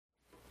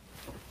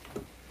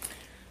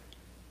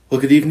Well,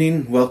 good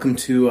evening. Welcome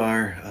to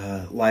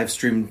our live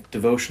stream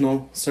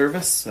devotional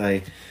service.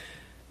 I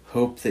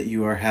hope that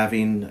you are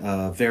having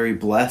a very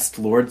blessed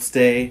Lord's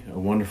Day, a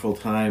wonderful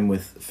time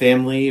with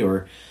family,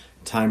 or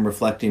time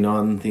reflecting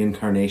on the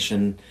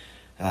Incarnation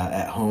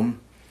at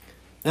home.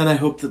 And I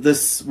hope that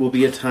this will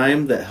be a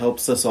time that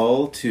helps us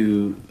all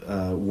to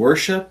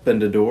worship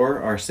and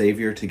adore our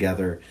Savior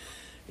together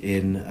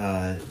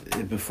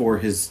before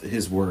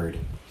His Word.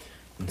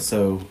 And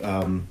so,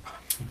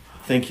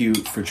 thank you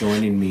for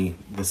joining me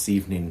this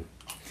evening.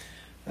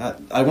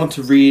 I want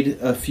to read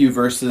a few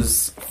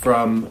verses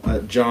from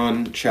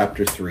John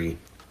chapter 3.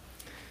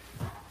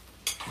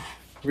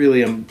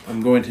 Really,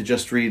 I'm going to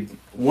just read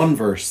one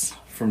verse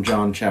from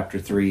John chapter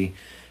 3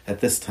 at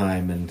this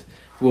time, and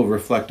we'll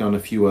reflect on a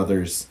few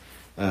others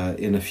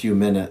in a few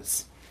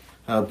minutes.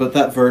 But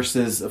that verse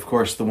is, of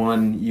course, the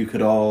one you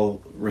could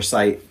all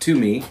recite to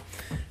me,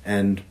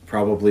 and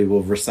probably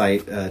will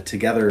recite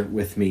together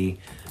with me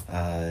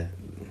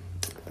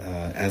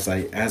as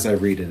I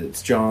read it.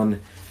 It's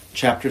John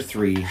chapter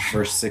 3,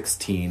 verse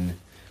 16.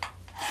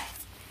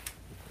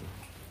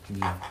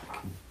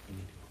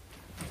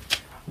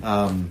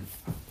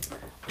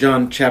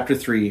 John chapter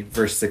 3,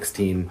 verse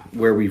 16,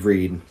 where we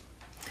read,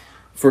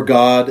 "For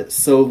God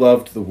so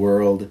loved the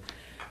world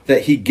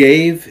that he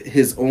gave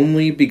his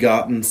only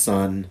begotten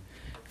Son,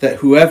 that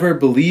whoever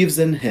believes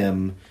in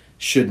him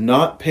should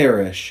not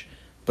perish,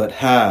 but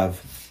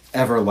have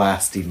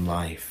everlasting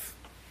life."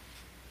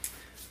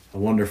 A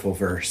wonderful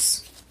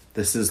verse.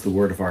 This is the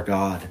word of our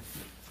God.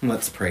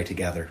 Let's pray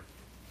together.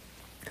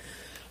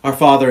 Our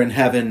Father in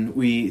heaven,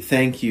 we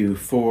thank you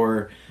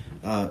for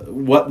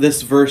what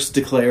this verse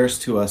declares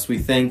to us. We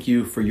thank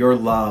you for your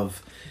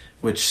love,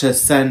 which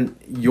has sent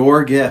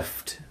your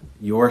gift,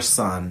 your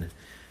Son,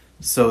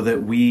 so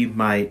that we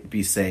might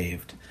be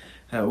saved.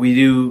 We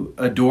do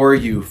adore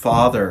you,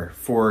 Father,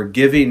 for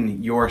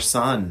giving your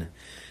Son.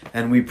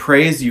 And we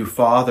praise you,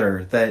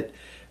 Father, that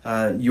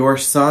your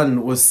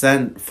Son was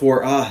sent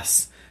for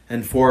us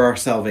and for our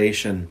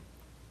salvation.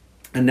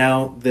 And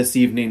now, this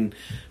evening,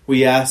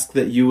 we ask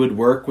that you would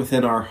work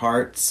within our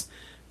hearts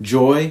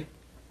joy,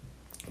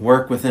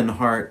 work within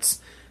hearts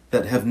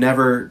that have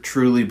never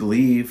truly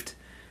believed,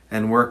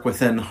 and work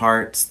within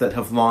hearts that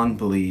have long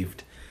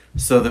believed,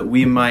 so that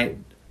we might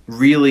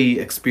really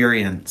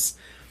experience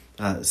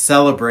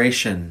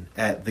celebration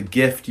at the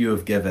gift you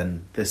have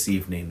given this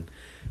evening.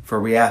 For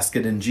we ask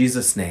it in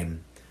Jesus' name.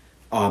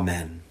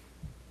 Amen.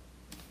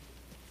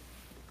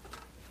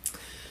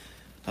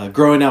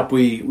 Growing up,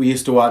 we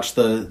used to watch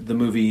the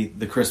movie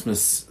The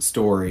Christmas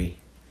Story,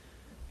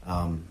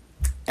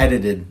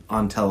 edited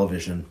on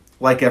television.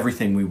 Like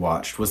everything we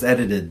watched was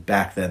edited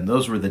back then.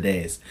 Those were the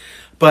days.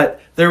 But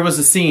there was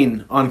a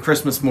scene on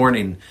Christmas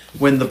morning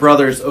when the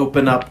brothers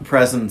open up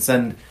presents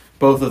and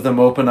both of them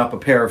open up a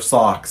pair of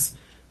socks.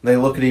 They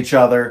look at each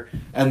other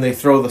and they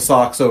throw the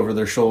socks over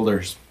their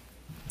shoulders.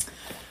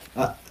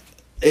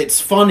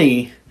 It's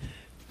funny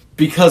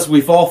because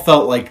we've all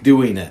felt like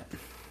doing it.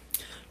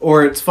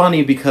 Or it's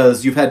funny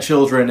because you've had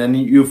children and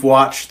you've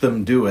watched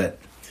them do it.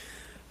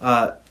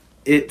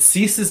 It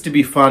ceases to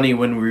be funny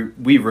when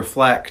we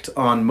reflect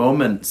on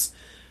moments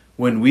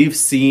when we've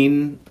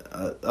seen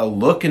a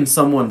look in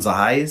someone's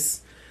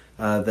eyes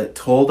that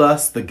told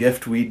us the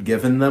gift we'd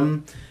given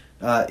them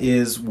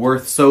is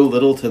worth so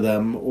little to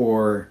them,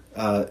 or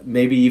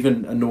maybe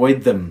even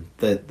annoyed them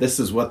that this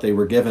is what they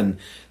were given,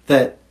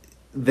 that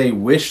they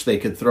wish they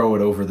could throw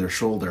it over their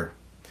shoulder.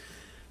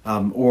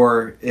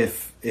 Or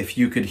if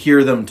you could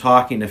hear them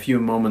talking a few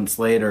moments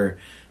later,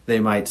 they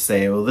might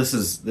say, "Well, this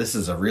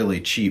is a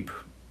really cheap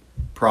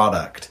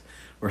product,"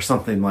 or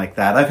something like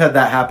that. I've had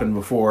that happen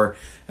before,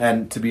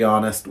 and to be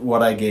honest,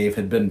 what I gave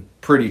had been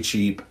pretty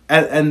cheap,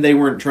 and they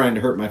weren't trying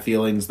to hurt my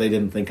feelings. They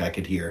didn't think I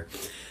could hear.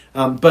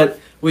 But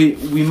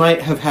we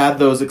might have had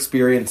those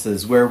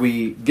experiences where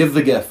we give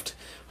the gift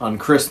on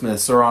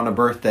Christmas or on a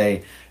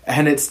birthday,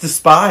 and it's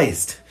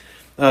despised.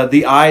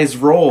 The eyes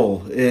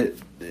roll.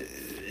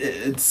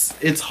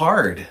 It's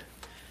hard.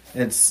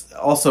 It's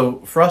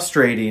also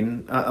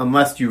frustrating,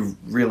 unless you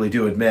really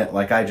do admit,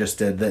 like I just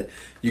did, that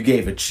you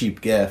gave a cheap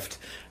gift.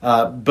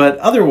 But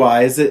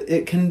otherwise,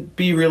 it can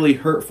be really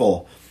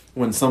hurtful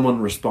when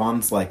someone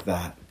responds like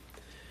that.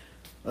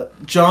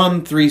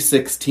 John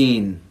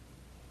 3:16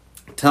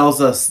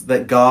 tells us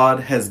that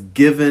God has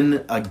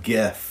given a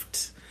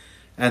gift,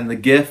 and the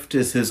gift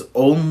is his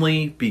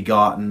only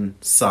begotten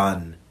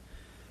Son.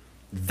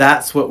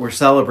 That's what we're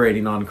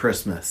celebrating on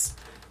Christmas.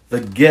 The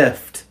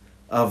gift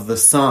of the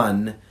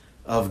Son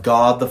of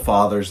God the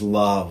Father's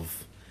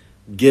love,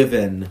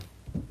 given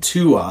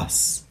to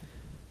us,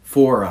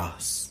 for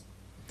us.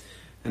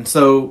 And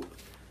so,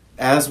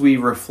 as we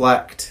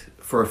reflect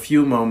for a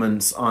few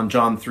moments on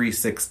John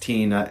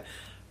 3:16,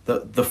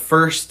 the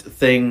first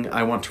thing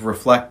I want to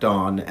reflect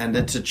on, and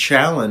it's a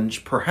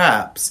challenge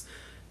perhaps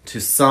to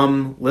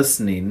some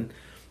listening,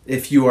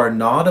 if you are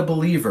not a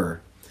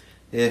believer,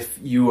 if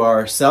you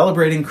are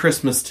celebrating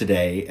Christmas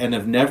today and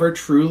have never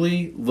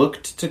truly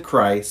looked to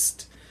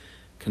Christ,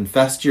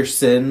 confessed your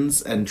sins,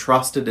 and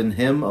trusted in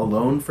Him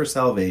alone for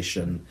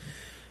salvation,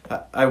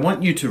 I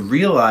want you to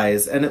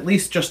realize and at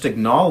least just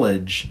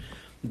acknowledge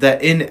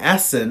that in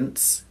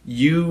essence,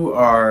 you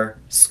are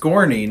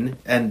scorning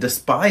and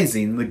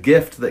despising the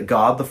gift that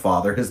God the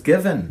Father has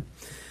given.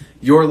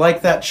 You're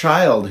like that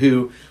child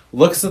who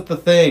looks at the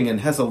thing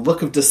and has a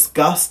look of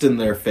disgust in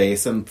their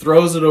face and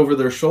throws it over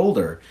their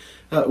shoulder.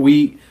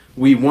 We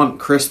want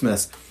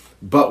Christmas,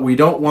 but we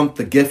don't want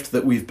the gift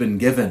that we've been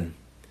given.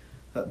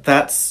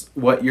 That's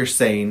what you're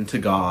saying to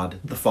God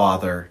the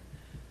Father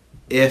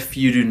if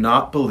you do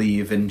not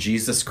believe in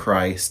Jesus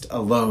Christ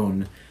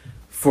alone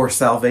for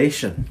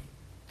salvation.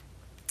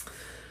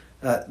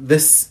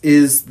 This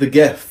is the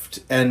gift,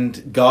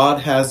 and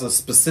God has a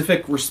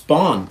specific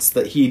response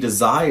that he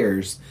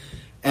desires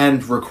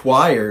and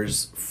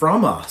requires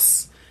from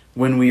us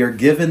when we are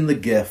given the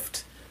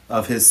gift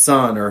of his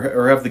Son,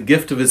 or have the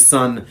gift of his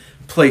Son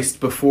placed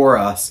before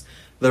us.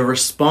 The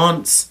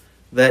response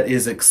that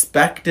is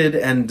expected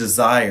and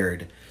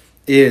desired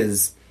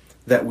is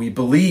that we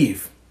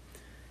believe.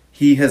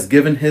 He has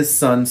given his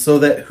Son so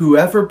that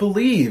whoever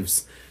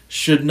believes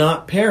should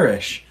not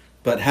perish,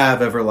 but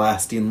have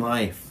everlasting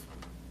life.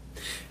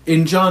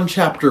 In John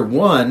chapter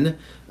 1,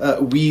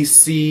 we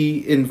see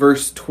in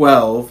verse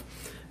 12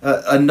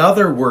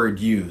 another word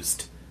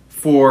used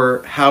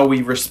for how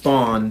we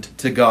respond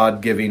to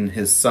God giving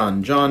his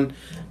Son. John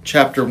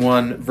chapter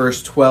 1,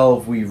 verse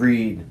 12, we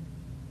read,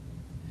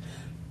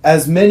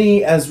 "As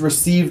many as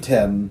received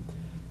him,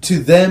 to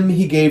them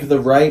he gave the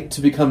right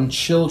to become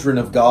children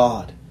of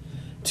God,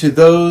 to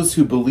those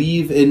who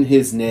believe in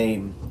his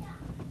name,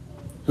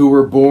 who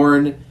were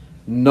born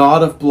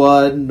not of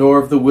blood, nor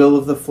of the will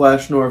of the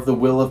flesh, nor of the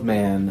will of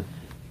man,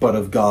 but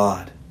of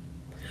God."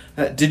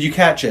 Did you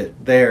catch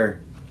it there?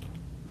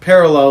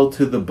 Parallel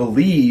to the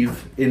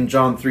believe in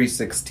John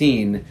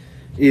 3:16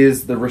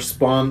 is the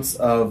response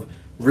of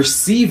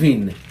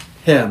receiving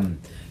him.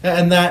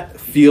 And that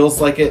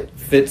feels like it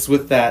fits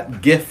with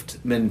that gift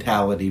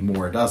mentality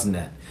more, doesn't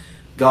it?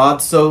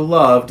 God so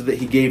loved that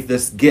he gave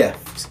this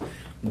gift.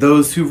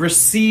 Those who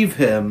receive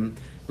him,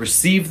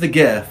 receive the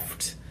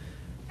gift,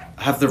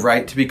 have the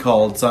right to be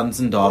called sons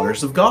and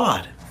daughters of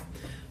God.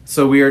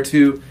 So we are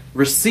to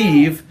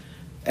receive,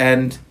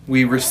 and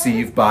we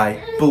receive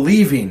by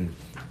believing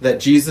that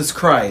Jesus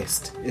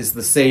Christ is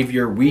the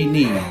Savior we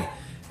need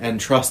and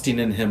trusting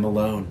in him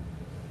alone.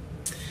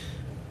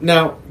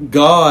 Now,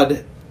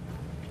 God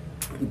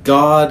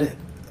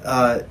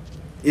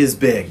is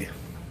big.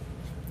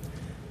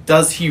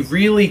 Does he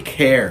really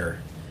care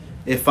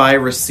if I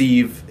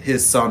receive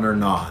his Son or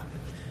not?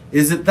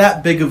 Is it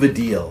that big of a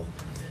deal?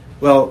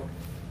 Well,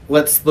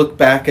 let's look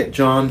back at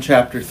John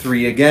chapter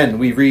 3 again.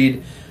 We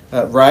read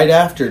right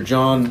after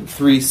John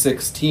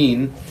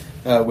 3:16,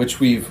 which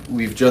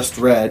we've just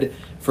read,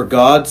 "For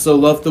God so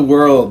loved the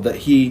world that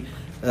he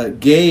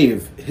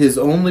gave his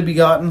only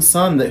begotten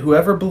Son, that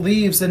whoever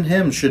believes in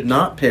him should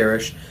not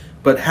perish,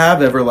 but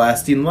have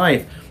everlasting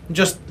life."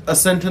 Just a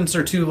sentence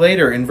or two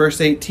later, in verse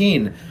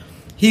 18,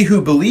 "He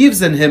who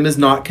believes in him is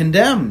not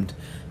condemned,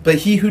 but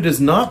he who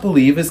does not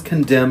believe is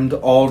condemned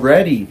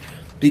already,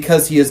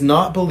 because he has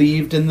not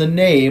believed in the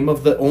name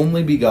of the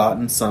only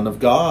begotten Son of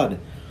God.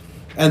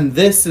 And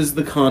this is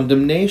the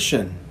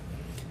condemnation,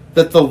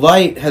 that the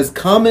light has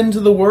come into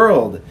the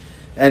world,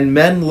 and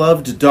men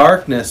loved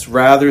darkness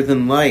rather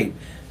than light,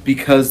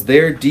 because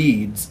their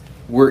deeds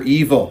were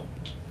evil.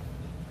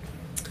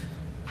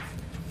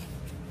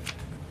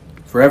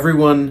 For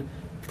everyone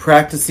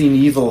practicing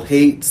evil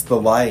hates the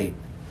light,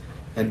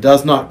 and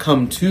does not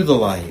come to the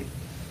light,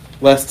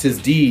 lest his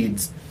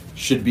deeds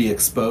should be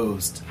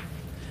exposed."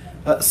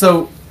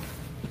 So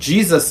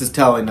Jesus is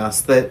telling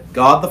us that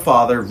God the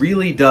Father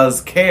really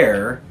does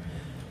care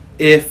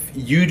if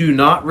you do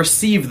not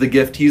receive the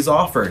gift he's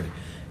offered.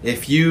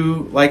 If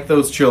you, like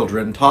those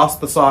children, toss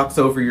the socks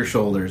over your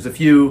shoulders, if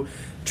you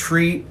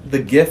treat the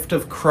gift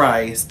of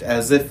Christ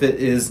as if it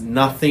is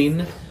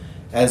nothing,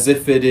 as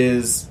if it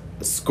is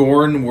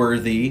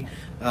scorn-worthy,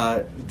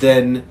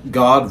 then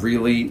God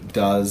really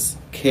does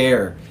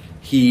care.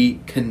 He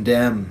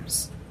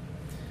condemns.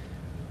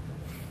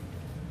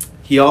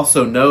 He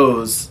also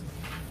knows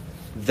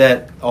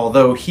that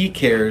although he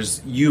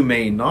cares, you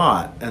may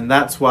not. And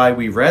that's why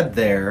we read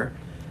there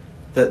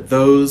that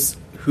those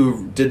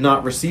who did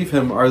not receive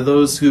him are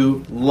those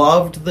who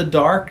loved the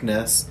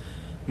darkness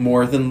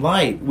more than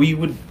light. We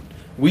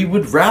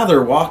would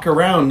rather walk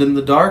around in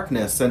the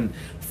darkness and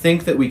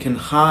think that we can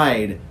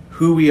hide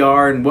who we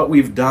are and what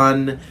we've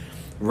done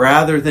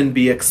rather than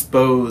be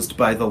exposed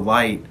by the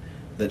light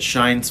that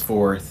shines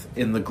forth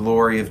in the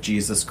glory of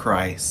Jesus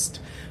Christ.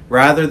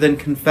 Rather than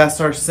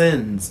confess our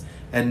sins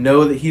and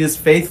know that he is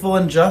faithful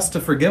and just to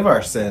forgive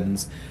our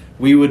sins,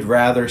 we would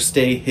rather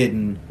stay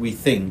hidden, we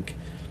think,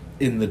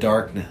 in the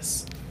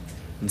darkness.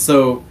 And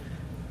so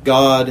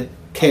God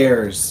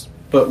cares,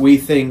 but we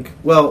think,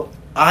 well,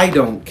 I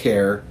don't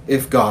care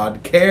if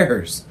God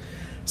cares.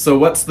 So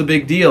what's the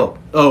big deal?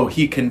 Oh,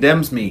 he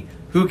condemns me.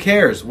 Who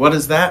cares? What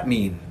does that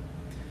mean?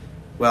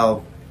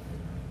 Well,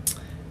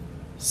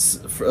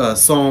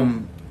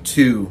 Psalm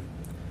 2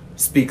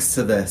 speaks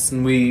to this,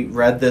 and we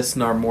read this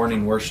in our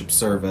morning worship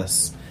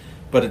service.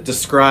 but it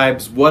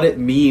describes what it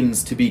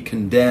means to be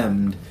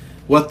condemned,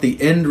 what the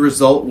end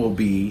result will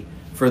be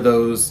for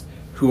those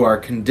who are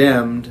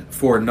condemned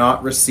for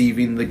not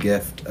receiving the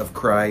gift of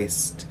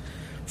Christ,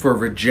 for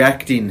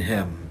rejecting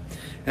him.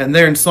 And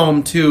there in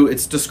Psalm 2,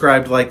 it's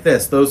described like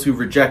this: those who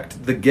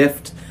reject the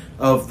gift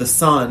of the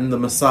Son, the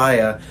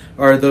Messiah,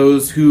 are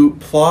those who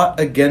plot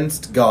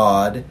against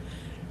God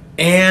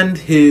and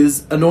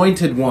his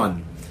anointed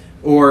one,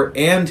 or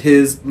and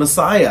his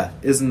Messiah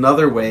is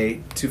another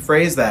way to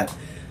phrase that.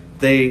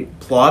 They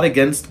plot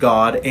against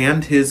God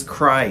and his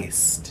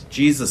Christ,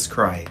 Jesus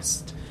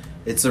Christ.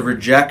 It's a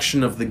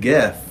rejection of the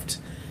gift.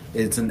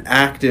 It's an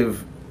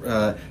active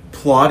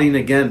plotting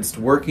against,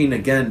 working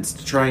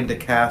against, trying to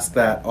cast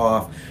that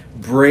off,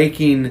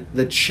 breaking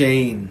the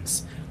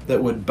chains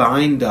that would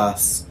bind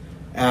us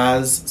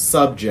as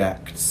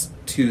subjects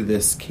to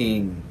this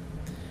king.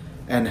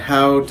 And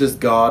how does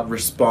God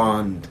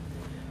respond?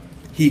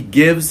 He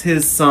gives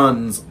his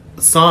Son,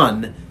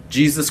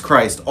 Jesus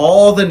Christ,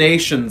 all the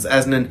nations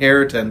as an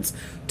inheritance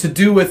to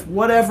do with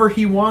whatever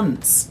he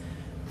wants,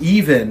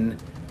 even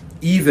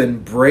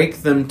break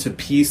them to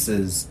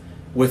pieces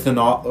with a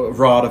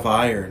rod of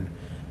iron,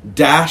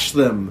 dash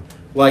them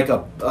like a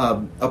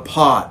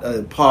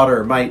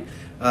potter might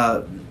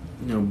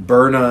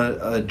burn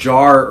a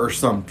jar or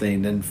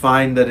something and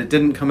find that it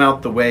didn't come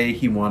out the way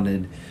he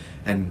wanted,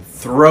 and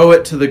throw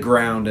it to the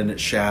ground and it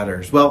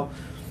shatters. Well,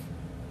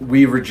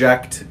 we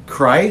reject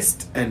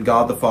Christ, and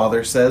God the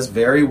Father says,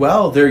 very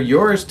well, they're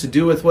yours to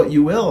do with what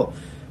you will.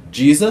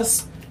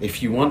 Jesus,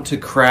 if you want to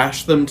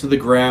crash them to the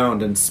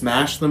ground and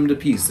smash them to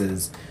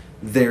pieces,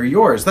 they're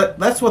yours.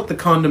 That's what the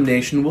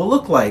condemnation will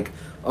look like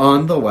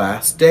on the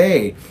last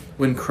day.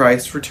 When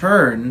Christ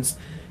returns,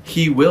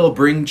 he will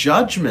bring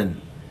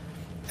judgment.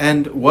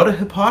 And what a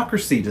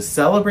hypocrisy to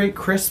celebrate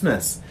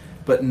Christmas,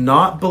 but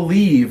not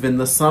believe in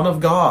the Son of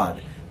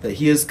God, that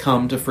he has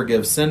come to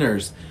forgive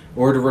sinners,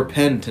 or to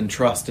repent and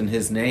trust in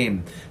his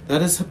name.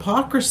 That is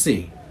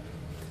hypocrisy.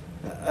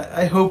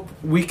 I hope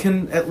we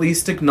can at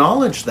least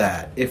acknowledge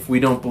that, if we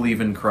don't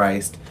believe in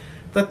Christ,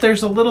 that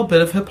there's a little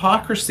bit of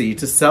hypocrisy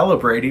to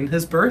celebrating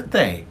his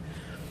birthday.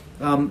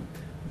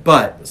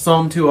 But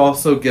Psalm 2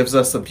 also gives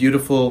us a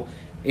beautiful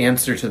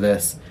answer to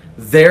this.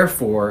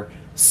 Therefore,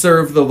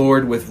 serve the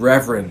Lord with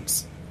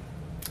reverence.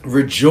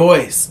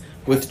 Rejoice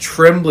with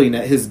trembling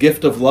at his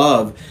gift of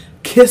love.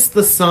 Kiss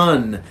the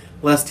Son,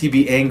 lest he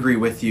be angry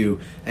with you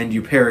and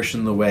you perish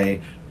in the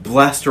way.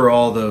 Blessed are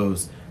all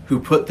those who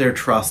put their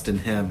trust in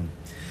him.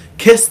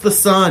 Kiss the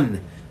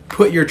Son.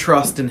 Put your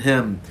trust in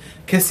him.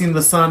 Kissing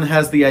the Son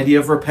has the idea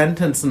of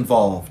repentance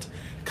involved.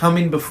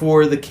 Coming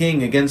before the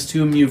King against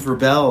whom you've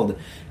rebelled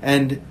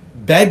and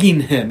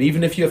begging him,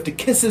 even if you have to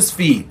kiss his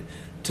feet,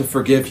 to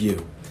forgive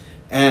you.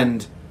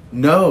 And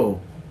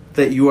know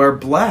that you are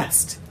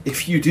blessed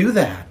if you do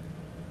that.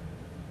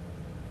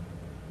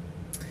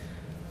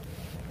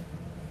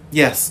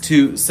 Yes,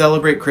 to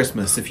celebrate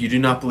Christmas, if you do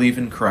not believe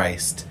in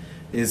Christ,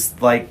 is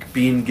like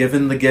being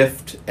given the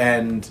gift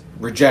and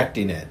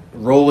rejecting it,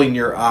 rolling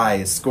your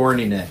eyes,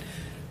 scorning it,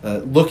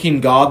 looking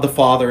God the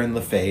Father in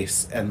the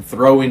face and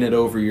throwing it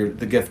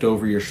the gift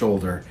over your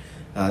shoulder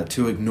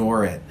to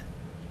ignore it.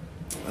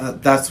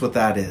 That's what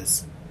that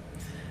is.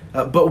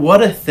 But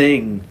what a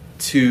thing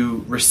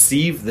to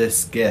receive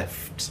this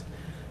gift.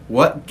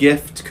 What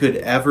gift could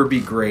ever be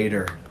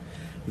greater?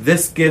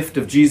 This gift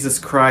of Jesus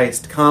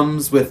Christ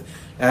comes with,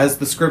 as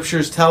the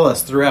scriptures tell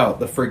us throughout,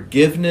 the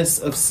forgiveness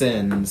of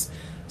sins,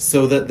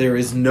 so that there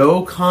is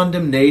no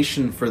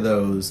condemnation for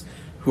those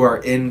who are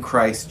in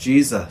Christ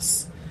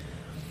Jesus.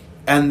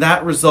 And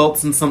that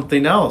results in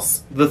something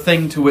else, the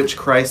thing to which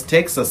Christ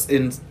takes us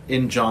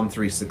in John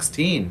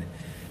 3:16,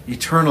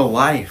 eternal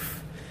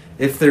life.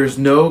 If there's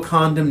no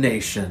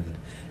condemnation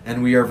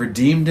and we are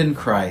redeemed in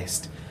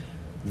Christ,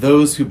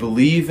 those who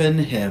believe in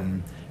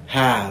him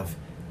have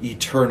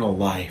eternal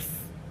life.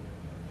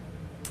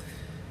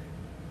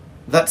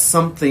 That's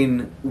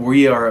something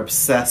we are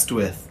obsessed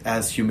with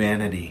as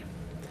humanity.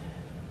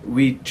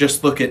 We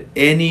just look at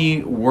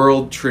any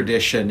world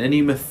tradition,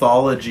 any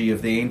mythology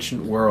of the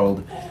ancient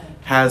world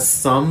has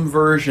some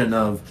version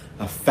of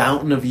a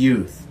fountain of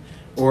youth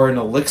or an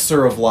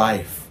elixir of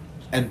life,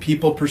 and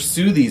people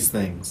pursue these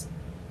things.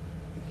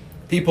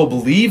 People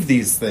believe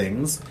these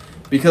things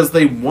because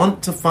they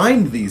want to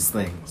find these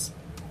things.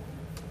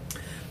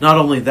 Not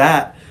only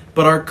that,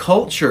 but our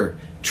culture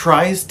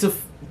tries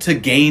to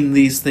gain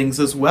these things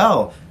as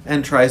well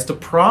and tries to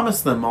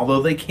promise them,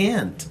 although they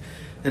can't.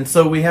 And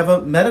so we have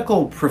a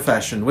medical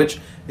profession, which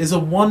is a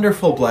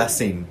wonderful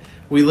blessing.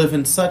 We live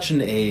in such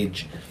an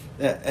age,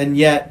 and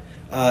yet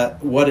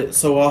what it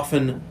so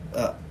often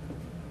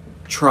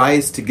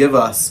tries to give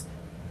us,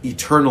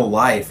 eternal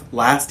life,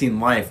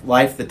 lasting life,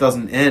 life that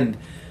doesn't end,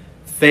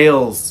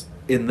 fails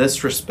in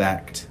this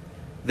respect.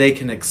 They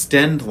can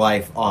extend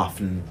life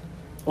often,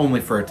 only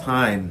for a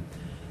time,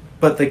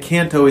 but they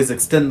can't always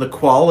extend the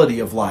quality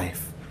of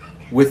life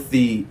with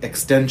the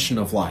extension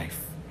of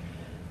life.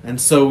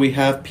 And so we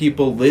have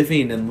people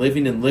living and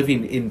living and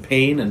living in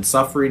pain and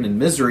suffering and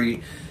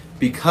misery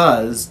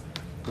because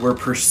we're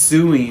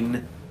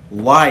pursuing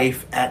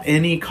life at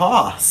any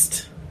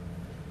cost.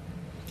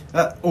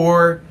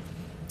 Or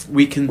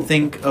we can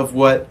think of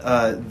what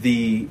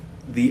the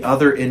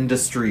other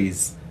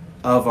industries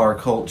of our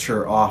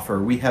culture offer.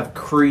 We have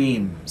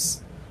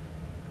creams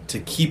to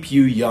keep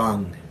you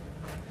young.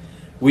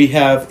 We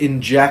have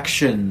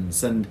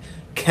injections and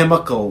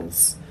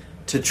chemicals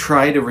to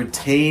try to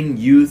retain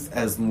youth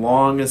as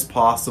long as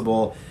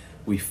possible.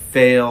 We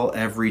fail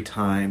every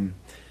time.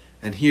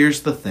 And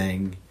here's the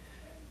thing.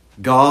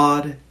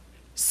 God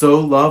so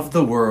loved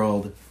the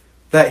world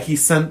that he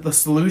sent the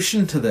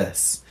solution to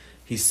this.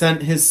 He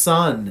sent his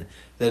Son,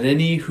 that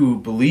any who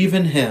believe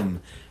in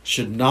him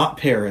should not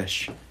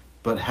perish,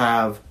 but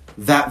have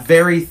that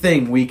very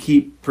thing we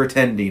keep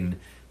pretending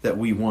that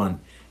we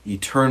want,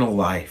 eternal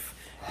life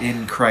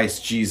in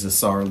Christ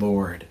Jesus our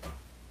Lord.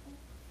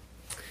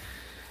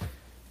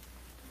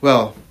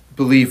 Well,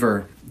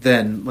 believer,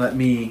 then let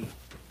me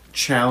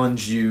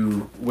challenge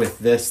you with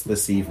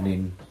this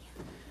evening.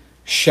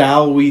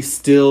 Shall we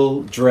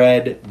still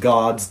dread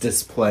God's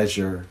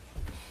displeasure?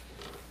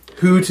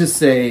 Who to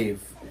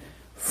save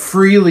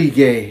freely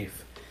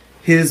gave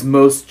his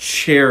most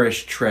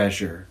cherished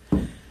treasure.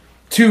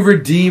 To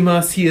redeem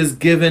us he has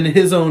given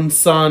his own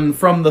Son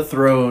from the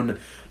throne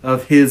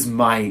of his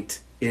might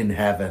in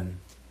heaven.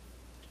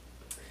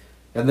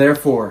 And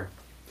therefore,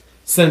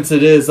 since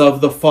it is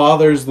of the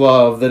Father's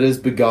love that is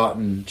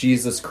begotten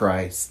Jesus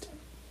Christ,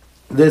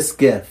 this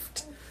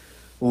gift,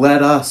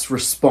 let us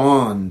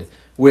respond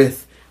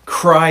with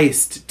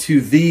Christ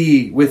to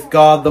thee, with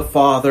God the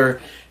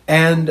Father,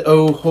 and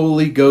O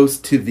Holy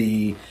Ghost to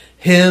thee,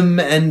 hymn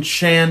and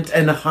chant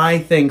and high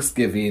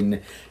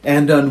thanksgiving,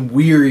 and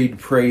unwearied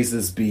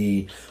praises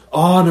be,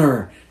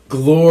 honor,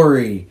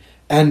 glory,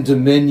 and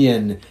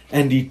dominion,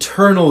 and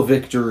eternal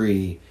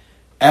victory,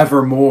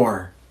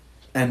 evermore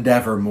and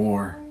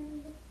evermore.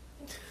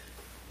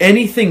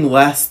 Anything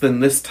less than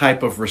this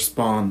type of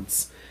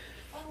response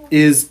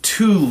is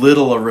too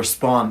little a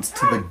response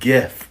to the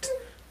gift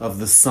of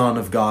the Son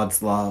of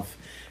God's love.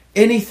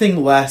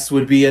 Anything less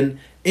would be an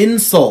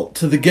insult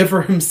to the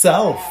giver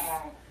himself.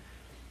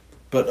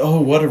 But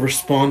oh, what a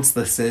response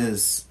this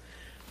is.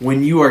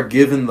 When you are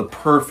given the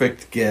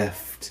perfect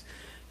gift,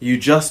 you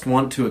just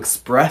want to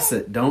express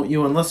it, don't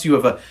you? Unless you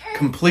have a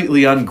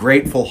completely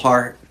ungrateful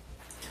heart.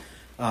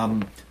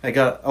 I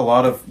got a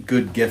lot of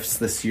good gifts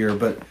this year,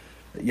 but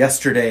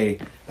yesterday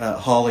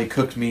Holly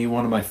cooked me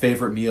one of my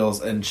favorite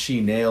meals and she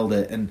nailed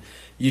it. And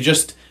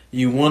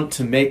you want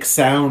to make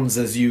sounds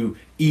as you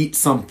eat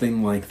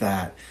something like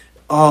that.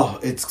 Oh,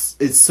 it's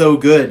so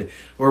good.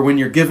 Or when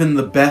you're given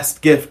the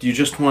best gift, you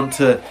just want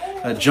to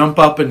jump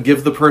up and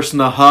give the person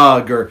a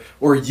hug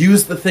or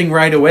use the thing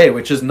right away,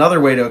 which is another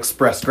way to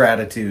express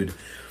gratitude.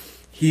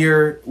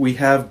 Here we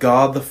have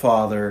God the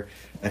Father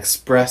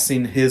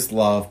expressing his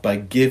love by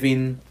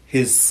giving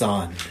his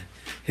Son,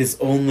 his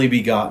only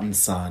begotten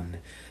Son,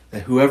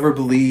 that whoever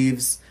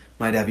believes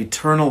might have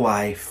eternal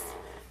life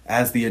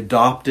as the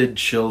adopted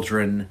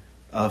children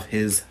of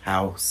his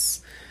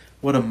house.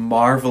 What a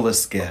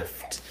marvelous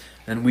gift.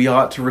 And we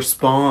ought to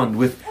respond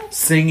with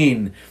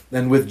singing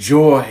and with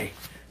joy,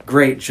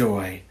 great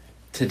joy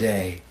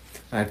today.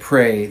 I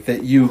pray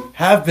that you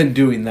have been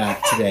doing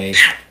that today.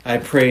 I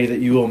pray that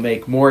you will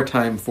make more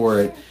time for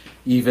it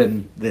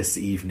even this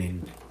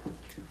evening.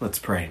 Let's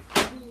pray.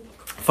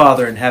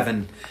 Father in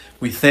heaven,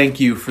 we thank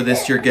you for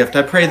this, your gift.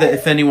 I pray that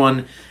if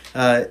anyone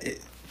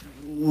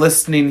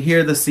listening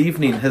here this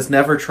evening has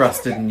never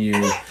trusted in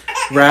you,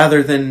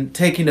 rather than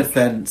taking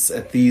offense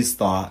at these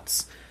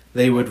thoughts,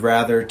 they would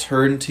rather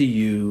turn to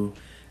you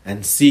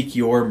and seek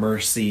your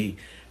mercy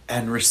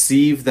and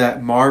receive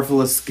that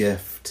marvelous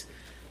gift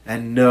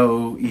and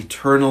know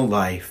eternal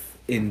life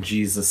in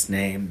Jesus'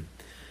 name.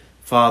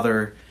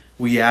 Father,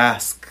 we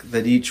ask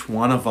that each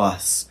one of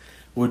us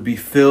would be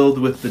filled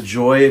with the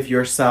joy of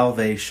your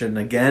salvation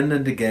again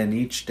and again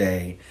each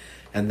day,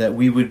 and that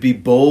we would be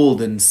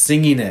bold in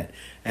singing it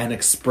and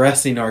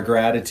expressing our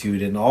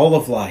gratitude in all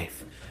of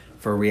life.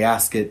 For we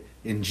ask it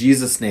in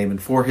Jesus' name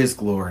and for his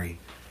glory.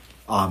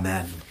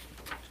 Amen.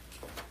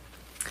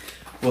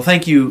 Well,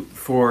 thank you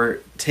for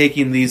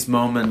taking these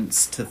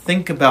moments to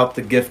think about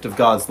the gift of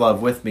God's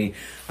love with me.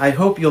 I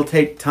hope you'll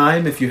take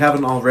time, if you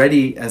haven't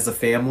already, as a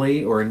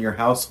family or in your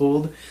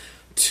household,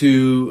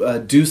 to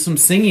do some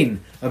singing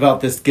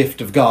about this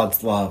gift of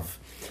God's love.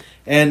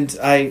 And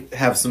I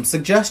have some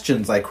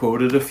suggestions. I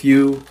quoted a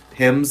few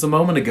hymns a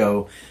moment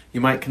ago.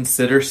 You might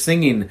consider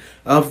singing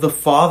of the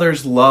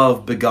Father's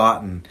love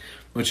begotten,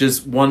 which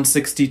is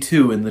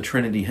 162 in the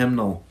Trinity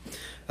hymnal.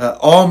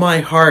 All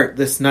my heart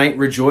this night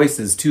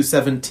rejoices,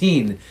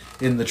 217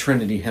 in the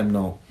Trinity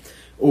hymnal.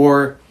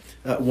 Or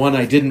one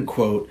I didn't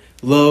quote,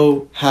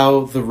 Lo,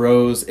 how the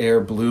rose ere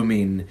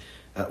blooming,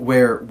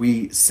 where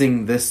we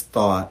sing this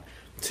thought,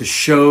 to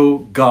show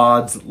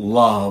God's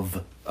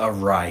love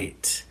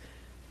aright.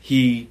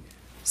 He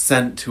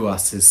sent to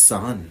us his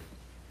Son.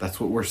 That's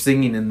what we're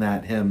singing in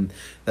that hymn.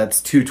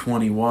 That's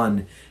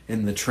 221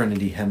 in the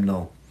Trinity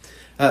hymnal.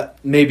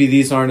 Maybe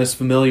these aren't as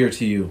familiar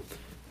to you.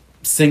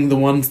 Sing the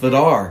ones that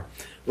are.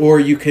 Or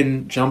you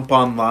can jump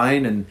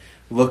online and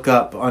look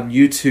up on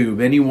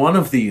YouTube any one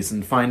of these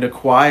and find a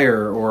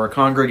choir or a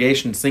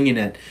congregation singing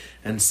it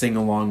and sing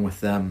along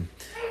with them.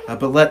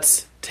 But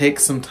let's take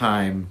some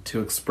time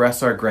to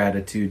express our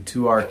gratitude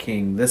to our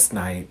King this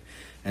night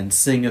and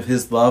sing of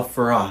his love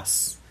for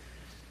us.